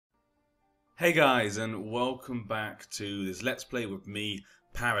Hey guys, and welcome back to this Let's Play with me,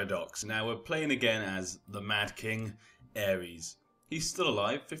 Paradox. Now we're playing again as the Mad King, Aerys. He's still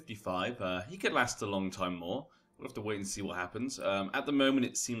alive, 55. He could last a long time more. We'll have to wait and see what happens. At the moment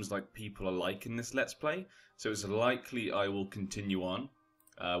it seems like people are liking this Let's Play, so it's likely I will continue on.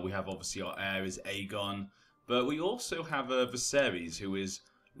 We have obviously our Aerys, Aegon, but we also have Viserys, who is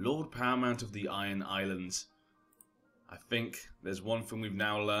Lord Paramount of the Iron Islands. I think there's one thing we've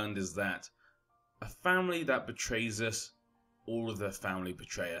now learned is that a family that betrays us, all of their family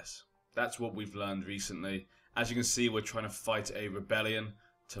betray us. That's what we've learned recently. As you can see, we're trying to fight a rebellion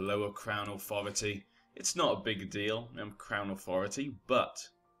to lower Crown authority. It's not a big deal, Crown authority, but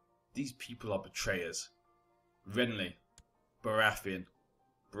these people are betrayers. Renly, Baratheon.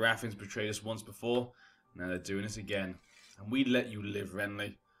 Baratheon's betrayed us once before, now they're doing it again. And we let you live,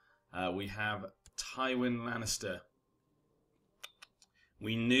 Renly. We have Tywin Lannister.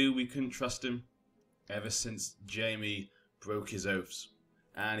 We knew we couldn't trust him ever since Jaime broke his oaths.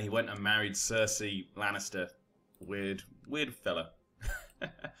 And he went and married Cersei Lannister. Weird fella.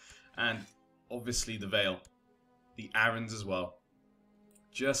 And obviously the Vale. The Arryns as well.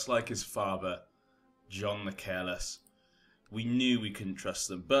 Just like his father, Jon the Careless. We knew we couldn't trust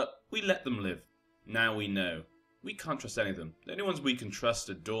them, but we let them live. Now we know. We can't trust any of them. The only ones we can trust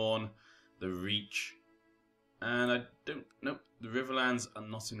are Dorne, the Reach, and I don't know. The Riverlands are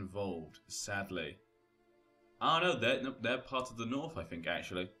not involved, sadly. Oh no, they're part of the North, I think,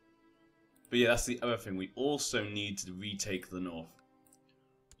 actually. But yeah, that's the other thing. We also need to retake the North.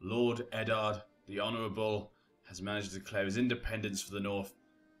 Lord Eddard, the Honourable, has managed to declare his independence for the North.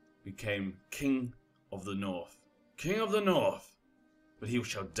 Became King of the North. King of the North! But he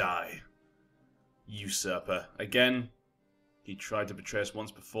shall die. Usurper. Again, he tried to betray us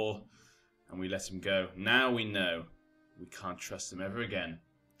once before, and we let him go. Now we know we can't trust him ever again.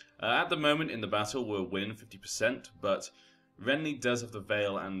 At the moment in the battle we're winning 50%, but Renly does have the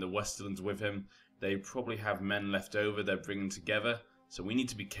Vale and the Westerlands with him. They probably have men left over they're bringing together, so we need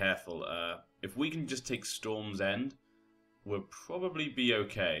to be careful. If we can just take Storm's End, we'll probably be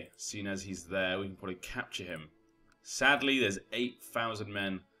okay. Seeing as he's there, we can probably capture him. Sadly, there's 8,000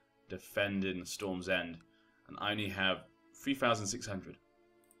 men defending Storm's End, and I only have 3,600.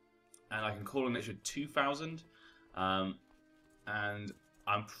 And I can call an extra 2,000, and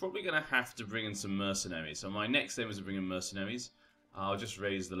I'm probably going to have to bring in some mercenaries. So my next aim is to bring in mercenaries. I'll just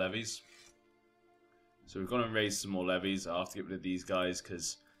raise the levies. So we've got to raise some more levies. I'll have to get rid of these guys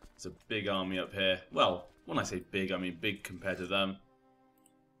because it's a big army up here. Well, when I say big, I mean big compared to them.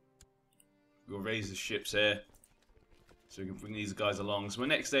 We'll raise the ships here so we can bring these guys along. So my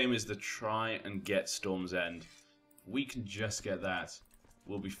next aim is to try and get Storm's End. If we can just get that,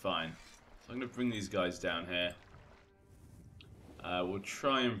 we'll be fine. So I'm going to bring these guys down here. We'll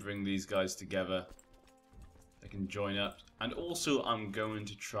try and bring these guys together. They can join up. And also I'm going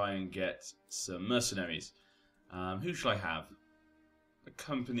to try and get some mercenaries. Who shall I have? The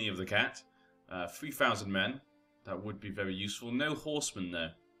Company of the Cat. 3,000 men. That would be very useful. No horsemen though.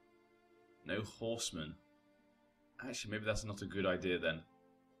 No horsemen. Actually, maybe that's not a good idea then.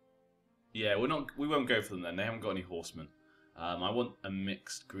 Yeah, we won't go for them then. They haven't got any horsemen. I want a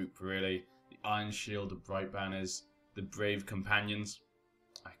mixed group really. The Iron Shield, the Bright Banners, the Brave Companions.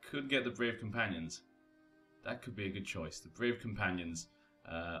 I could get the Brave Companions. That could be a good choice. The Brave Companions.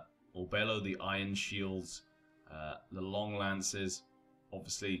 Orbello, the Iron Shields. The Long Lances.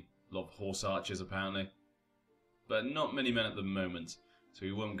 Obviously, a lot of Horse Archers apparently. But not many men at the moment. So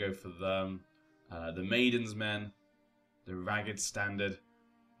we won't go for them. The Maiden's Men. The Ragged Standard.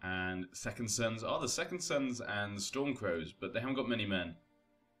 And Second Sons. Oh, the Second Sons and Stormcrows. But they haven't got many men.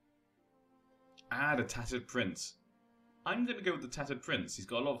 The Tattered Prince. I'm going to go with the Tattered Prince. He's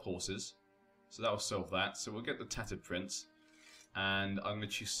got a lot of horses, so that'll solve that. So we'll get the Tattered Prince, and I'm going to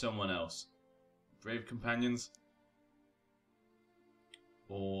choose someone else. Brave Companions,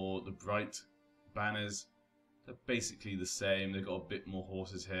 or the Bright Banners. They're basically the same. They've got a bit more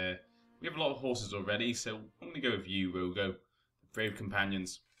horses here. We have a lot of horses already, so I'm going to go with you, Rogo. Brave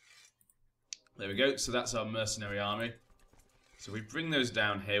Companions. There we go. So that's our mercenary army. So we bring those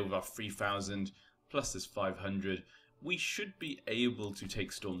down here with our 3,000, plus this 500. We should be able to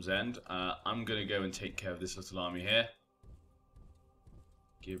take Storm's End. I'm going to go and take care of this little army here.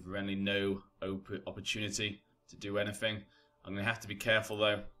 Give Renly no opportunity to do anything. I'm going to have to be careful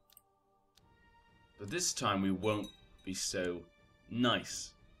though. But this time we won't be so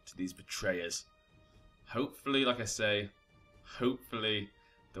nice to these betrayers. Hopefully, like I say, hopefully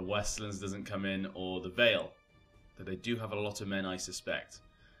the Westlands doesn't come in, or the Vale. But they do have a lot of men, I suspect.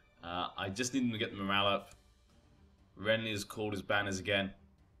 I just need them to get the morale up. Renly has called his banners again.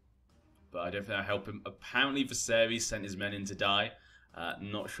 but I don't think I'll help him. Apparently Viserys sent his men in to die.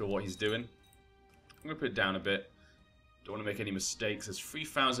 Not sure what he's doing. I'm going to put it down a bit. Don't want to make any mistakes. There's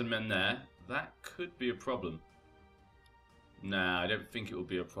 3,000 men there. That could be a problem. Nah, I don't think it will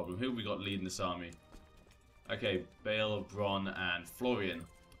be a problem. Who have we got leading this army? Okay, Bale, Bronn, and Florian.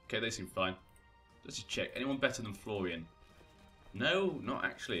 Okay, they seem fine. Let's just check. Anyone better than Florian? No, not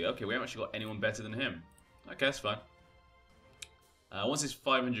actually. Okay, we haven't actually got anyone better than him. Okay, that's fine. Once this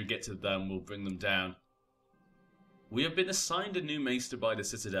 500 get to them, we'll bring them down. We have been assigned a new maester by the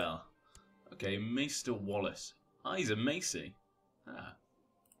Citadel. Okay, Maester Wallace. Ah, he's a Macy. Ah.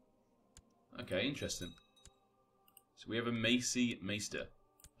 Okay, interesting. So we have a Macy Maester.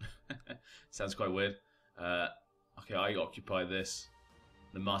 Sounds quite weird. Okay, I occupy this.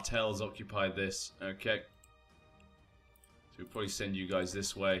 The Martells occupy this. Okay. So we'll probably send you guys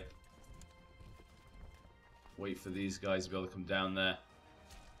this way. Wait for these guys to be able to come down there.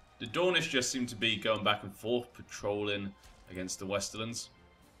 The Dornish just seem to be going back and forth, patrolling against the Westerlands,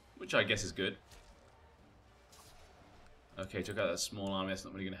 which I guess is good. Okay, took out that small army. That's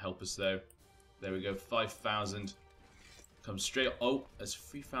not really going to help us, though. There we go, 5,000. Come straight... Oh, there's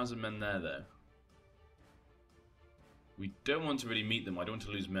 3,000 men there, though. We don't want to really meet them. I don't want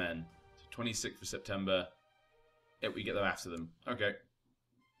to lose men. So 26th of September. Yep, we get there after them. Okay.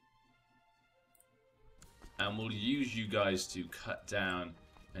 And we'll use you guys to cut down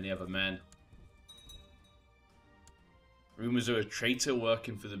any other men. Rumors of a traitor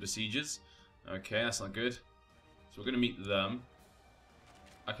working for the besiegers. Okay, that's not good. So we're going to meet them.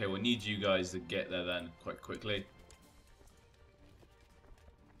 Okay, we'll need you guys to get there then quite quickly.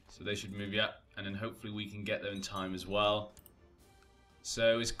 So they should move, yeah. And then hopefully we can get there in time as well.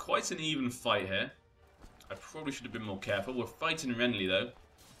 So it's quite an even fight here. I probably should have been more careful. We're fighting Renly though.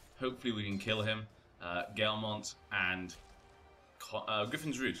 Hopefully we can kill him. Gelmont and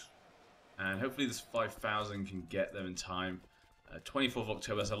Griffin's Roost. And hopefully this 5,000 can get there in time. 24th of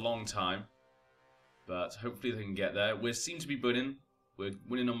October, that's a long time. But hopefully they can get there. We seem to be winning. We're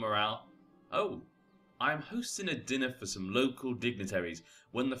winning on morale. Oh, I'm hosting a dinner for some local dignitaries.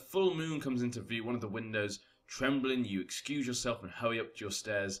 When the full moon comes into view one of the windows, trembling, you excuse yourself and hurry up to your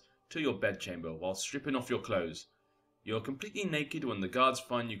stairs to your bedchamber while stripping off your clothes. You're completely naked when the guards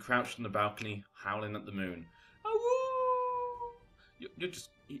find you crouched on the balcony, howling at the moon. Oh, you're just...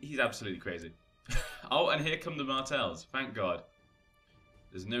 He's absolutely crazy. Oh, and here come the Martells. Thank God.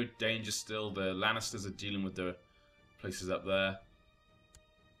 There's no danger still. The Lannisters are dealing with the places up there.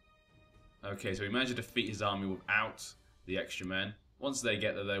 Okay, so we managed to defeat his army without the extra men. Once they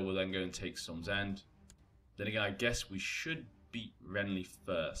get there, we'll then go and take Storm's End. Then again, I guess we should beat Renly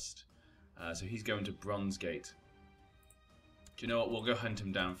first. So he's going to Bronzegate. Do you know what? We'll go hunt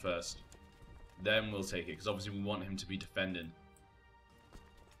him down first. Then we'll take it, because obviously we want him to be defending.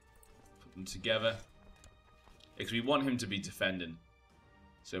 Put them together. Because we want him to be defending.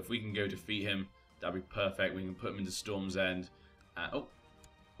 So if we can go defeat him, that'd be perfect. We can put him into Storm's End. Oh,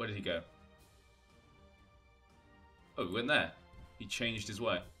 where did he go? Oh, he went there. He changed his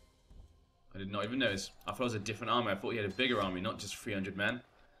way. I did not even notice. I thought it was a different army. I thought he had a bigger army, not just 300 men.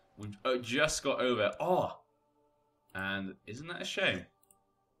 We've just got over. Oh! And isn't that a shame?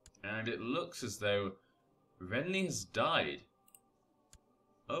 And it looks as though Renly has died.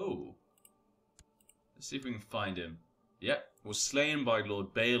 Oh. Let's see if we can find him. Yep. Was slain by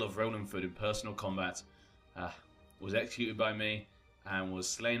Lord Bale of Rolandford in personal combat. Was executed by me. And was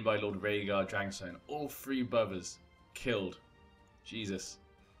slain by Lord Rhaegar Dragonstone. All three brothers killed. Jesus.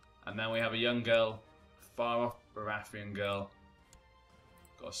 And now we have a young girl. Far off Baratheon girl.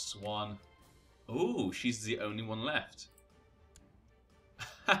 Got a swan. Ooh, she's the only one left.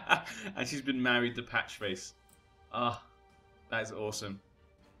 And she's been married to Patchface. Ah, that is awesome.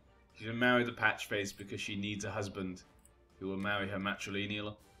 She's been married to Patchface because she needs a husband who will marry her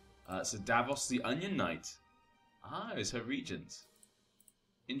matrilineal. So Davos the Onion Knight. Ah, is her regent.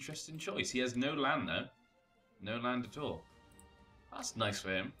 Interesting choice. He has no land though. No land at all. That's nice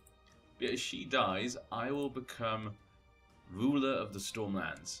for him. But as she dies, I will become ruler of the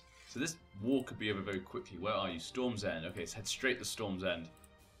Stormlands. So this war could be over very quickly. Where are you? Storm's End. Okay, let's head straight to Storm's End.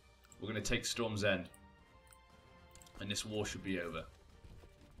 We're going to take Storm's End. And this war should be over.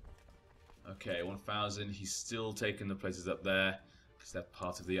 Okay, 1,000. He's still taking the places up there. Because they're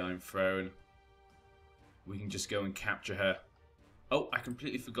part of the Iron Throne. We can just go and capture her. Oh, I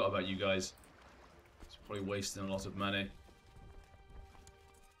completely forgot about you guys. It's probably wasting a lot of money.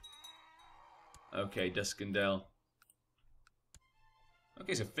 Okay, Duskendale.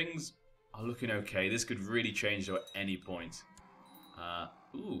 Okay, so things are looking okay. This could really change at any point.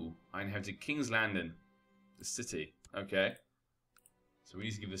 Ooh, I inherited King's Landing. The city. Okay. So we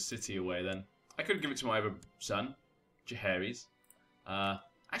need to give the city away then. I could give it to my other son, Aerys.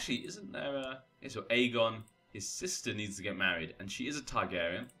 Actually, isn't there a... Yeah, so Aegon, his sister needs to get married, and she is a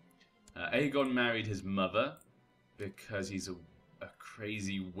Targaryen. Aegon married his mother because he's a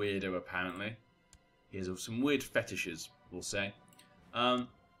crazy weirdo, apparently. He has some weird fetishes, we'll say.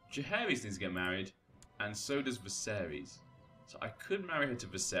 Jaehaerys needs to get married, and so does Viserys. So I could marry her to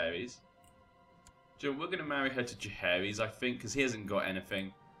Viserys. So we're going to marry her to Jaehaerys, I think, because he hasn't got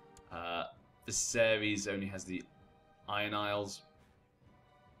anything. Viserys only has the Iron Isles.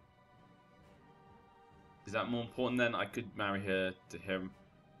 Is that more important then? I could marry her to him.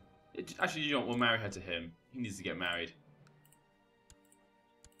 Actually, you know what? We'll marry her to him. He needs to get married.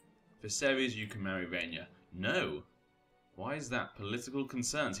 Viserys, you can marry Rhaenyra. No. Why is that? Political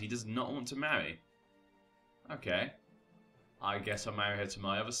concerns. He does not want to marry. Okay. I guess I'll marry her to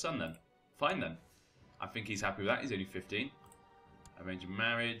my other son then. Fine then. I think he's happy with that. He's only 15. Arrange a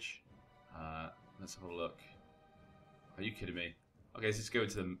marriage. Let's have a look. Are you kidding me? Okay, let's just go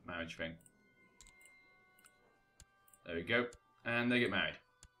to the marriage thing. There we go. And they get married.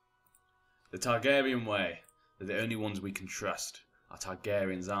 The Targaryen way. They're the only ones we can trust. Our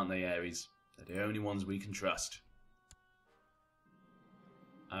Targaryens, aren't they, Aerys? They're the only ones we can trust.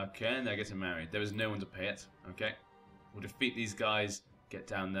 Okay, and they're getting married. There is no one to pay it. Okay. We'll defeat these guys. Get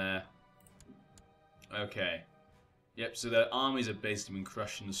down there. Okay. Yep, so their armies are basically been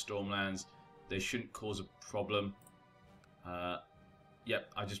crushed in the Stormlands. They shouldn't cause a problem.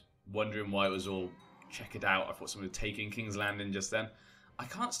 Yep, I'm just wondering why it was all checkered out. I thought someone had taken King's Landing just then. I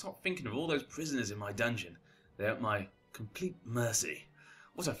can't stop thinking of all those prisoners in my dungeon. They're at my complete mercy.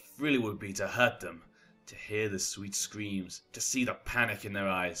 What a thrill it would be to hurt them, to hear the sweet screams, to see the panic in their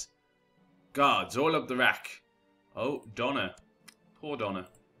eyes. Guards, all up the rack. Oh, Donna. Poor Donna.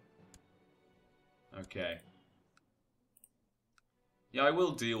 Okay. Yeah, I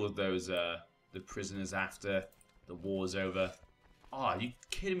will deal with those, the prisoners after the war's over. Oh, are you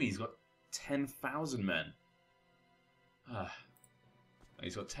kidding me? He's got 10,000 men.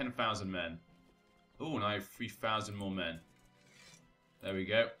 He's got 10,000 men. Oh, and I have 3,000 more men. There we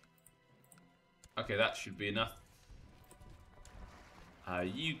go. Okay, that should be enough.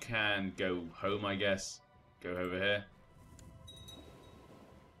 You can go home, I guess. Go over here.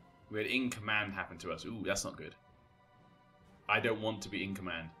 We had in command happen to us. Ooh, that's not good. I don't want to be in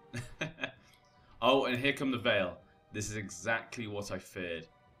command. Oh, and here come the Vale. This is exactly what I feared.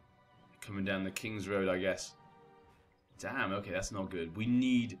 Coming down the King's Road, I guess. Damn, okay, that's not good. We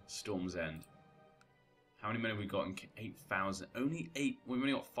need Storm's End. How many men have we got? 8,000. Only 8. We've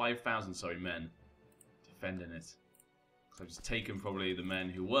only got 5,000, sorry, men defending it. So I've just taken probably the men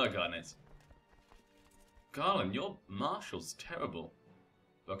who were guarding it. Garland, your marshal's terrible.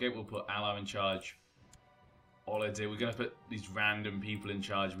 Okay, we'll put Alar in charge. All I do, we're going to put these random people in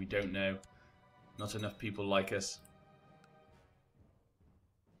charge we don't know. Not enough people like us.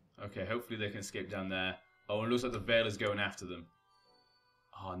 Okay, hopefully they can escape down there. Oh, it looks like the Vale is going after them.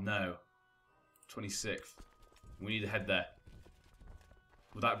 Oh, no. 26th. We need to head there.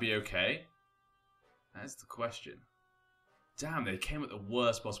 Would that be okay? That's the question. Damn, they came at the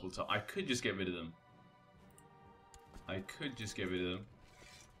worst possible time. I could just get rid of them. I could just get rid of them.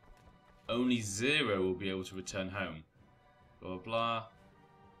 Only 0 will be able to return home. Blah, blah, blah.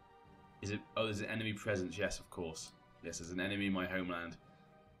 Is it... Oh, there's an enemy presence. Yes, of course. Yes, there's an enemy in my homeland.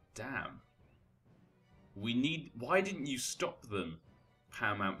 Damn. We need... Why didn't you stop them?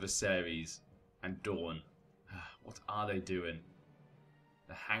 Paramount Viserys and Dawn. What are they doing?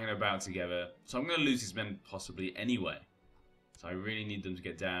 They're hanging about together. So I'm going to lose these men possibly anyway. So I really need them to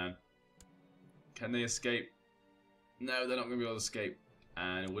get down. Can they escape? No, they're not going to be able to escape.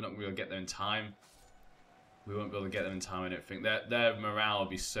 And we're not going to be able to get there in time. We won't be able to get them in time, I don't think. Their morale will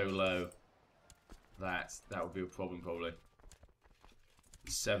be so low that would be a problem, probably.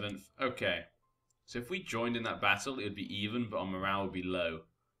 7th. Okay. So if we joined in that battle, it would be even, but our morale would be low,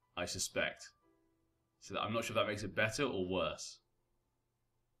 I suspect. So I'm not sure if that makes it better or worse.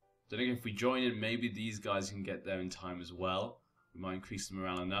 Don't think if we join in, maybe these guys can get there in time as well. We might increase the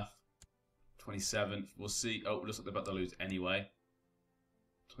morale enough. 27th. We'll see. Oh, it looks like they're about to lose anyway.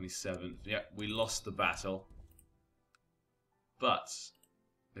 27th. Yeah, we lost the battle. But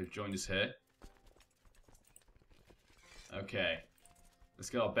they've joined us here. Okay. Let's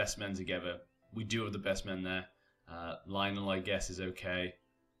get our best men together. We do have the best men there. Lionel, I guess, is okay.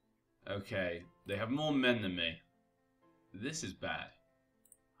 Okay. They have more men than me. This is bad.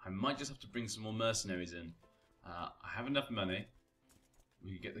 I might just have to bring some more mercenaries in. I have enough money.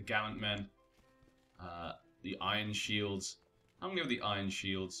 We could get the gallant men. The iron shields. I'm going to go with the iron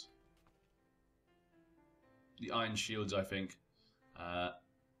shields. The iron shields, I think.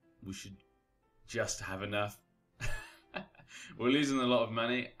 We should just have enough. We're losing a lot of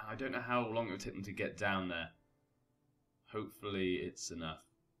money. I don't know how long it would take them to get down there. Hopefully it's enough.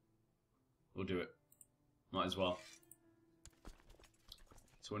 We'll do it. Might as well.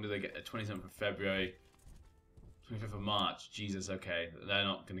 So when do they get there? 27th of February. 25th of March. Jesus, okay. They're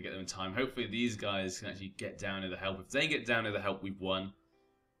not going to get them in time. Hopefully these guys can actually get down to the help. If they get down to the help, we've won.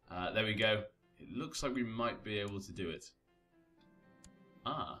 There we go. It looks like we might be able to do it.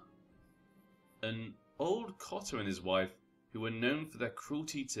 Ah. An old cotter and his wife, who were known for their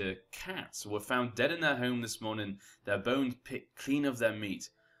cruelty to cats, were found dead in their home this morning, their bones picked clean of their meat.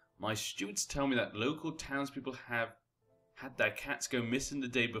 My stewards tell me that local townspeople have had their cats go missing the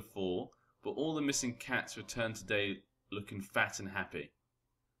day before, but all the missing cats returned today looking fat and happy.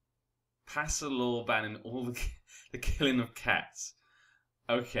 Pass a law banning all the killing of cats.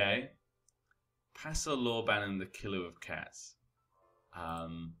 Okay. Pass a law banning the killing of cats.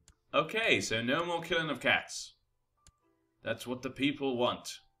 Okay, so no more killing of cats. That's what the people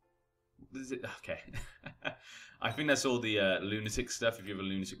want. Is it? Okay. I think that's all the lunatic stuff. If you have a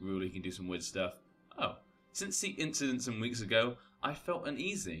lunatic ruler, you can do some weird stuff. Oh. Since the incident some weeks ago, I felt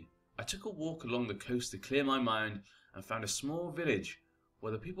uneasy. I took a walk along the coast to clear my mind and found a small village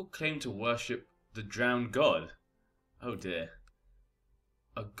where the people claim to worship the drowned god. Oh dear.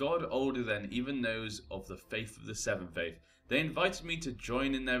 A god older than even those of the faith of the Seventh Faith. They invited me to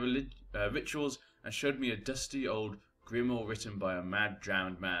join in their rituals and showed me a dusty old grimoire written by a mad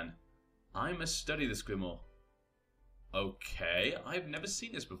drowned man. I must study this grimoire. Okay, I've never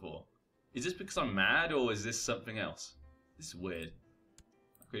seen this before. Is this because I'm mad, or is this something else? This is weird.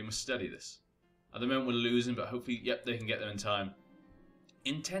 Okay, we must study this. At the moment we're losing, but hopefully, yep, they can get there in time.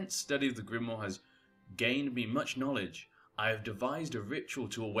 Intense study of the grimoire has gained me much knowledge. I have devised a ritual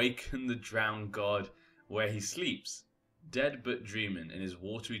to awaken the drowned god where he sleeps, dead but dreaming, in his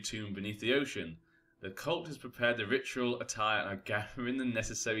watery tomb beneath the ocean. The cult has prepared the ritual attire and are gathering the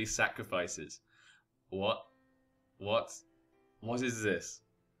necessary sacrifices. What? What? What is this?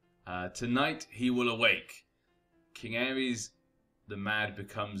 Tonight he will awake. King Aerys the Mad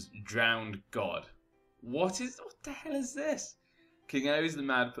becomes drowned god. What the hell is this? King Aerys the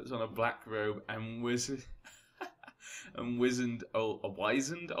Mad puts on a black robe and a wizened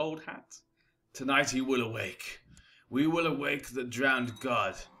old hat. Tonight he will awake. We will awake the drowned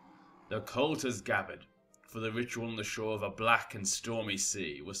god. The cult has gathered for the ritual on the shore of a black and stormy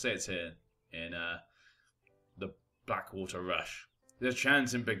sea. We'll say it's here in the Blackwater Rush. The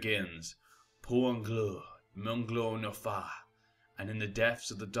chanting begins. Puanglu, Munglo Nofa. And in the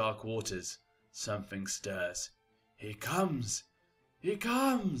depths of the dark waters, something stirs. He comes! He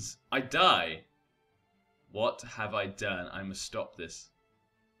comes! I die. What have I done? I must stop this.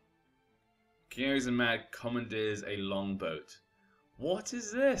 King Aerys the Mad commandeers a longboat. What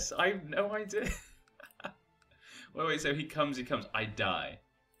is this? I have no idea. Wait, so he comes. I die.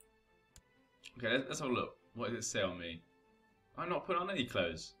 Okay, let's have a look. What does it say on me? I'm not putting on any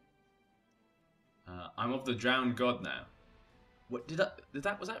clothes. I'm of the drowned god now. What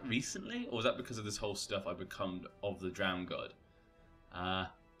was that recently? Or was that because of this whole stuff I become of the drowned god?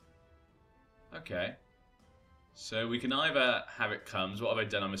 Okay. So we can either have it comes. What have I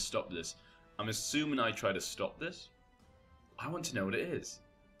done? I must stop this. I'm assuming I try to stop this. I want to know what it is.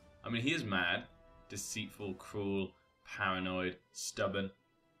 I mean, he is mad, deceitful, cruel, paranoid, stubborn.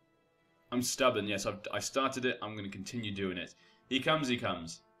 I'm stubborn, yes. I started it. I'm going to continue doing it. He comes.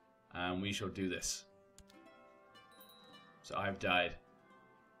 And we shall do this. So I've died.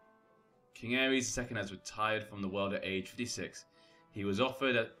 King Aerys II has retired from the world at age 56. He was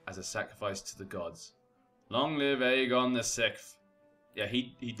offered as a sacrifice to the gods. Long live Aegon VI. Yeah,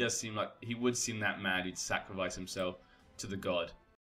 he does seem like... He would seem that mad he'd sacrifice himself to the god.